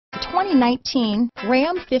2019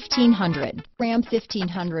 Ram 1500. Ram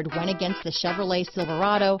 1500 went against the Chevrolet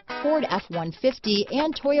Silverado, Ford F-150,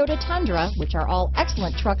 and Toyota Tundra, which are all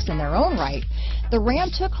excellent trucks in their own right. The Ram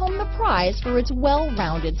took home the prize for its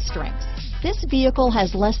well-rounded strengths. This vehicle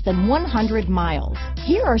has less than 100 miles.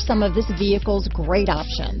 Here are some of this vehicle's great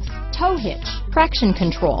options: tow hitch, traction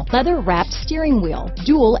control, leather-wrapped steering wheel,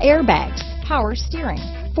 dual airbags, power steering,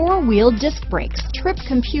 four-wheel disc brakes, trip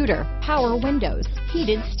computer, power windows,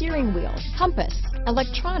 heated steering wheel, compass,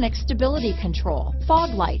 electronic stability control, fog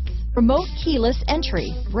lights, remote keyless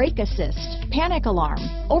entry, brake assist, panic alarm,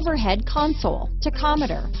 overhead console,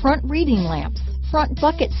 tachometer, front reading lamps, front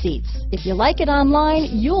bucket seats. If you like it online,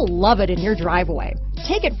 you'll love it in your driveway.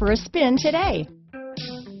 Take it for a spin today.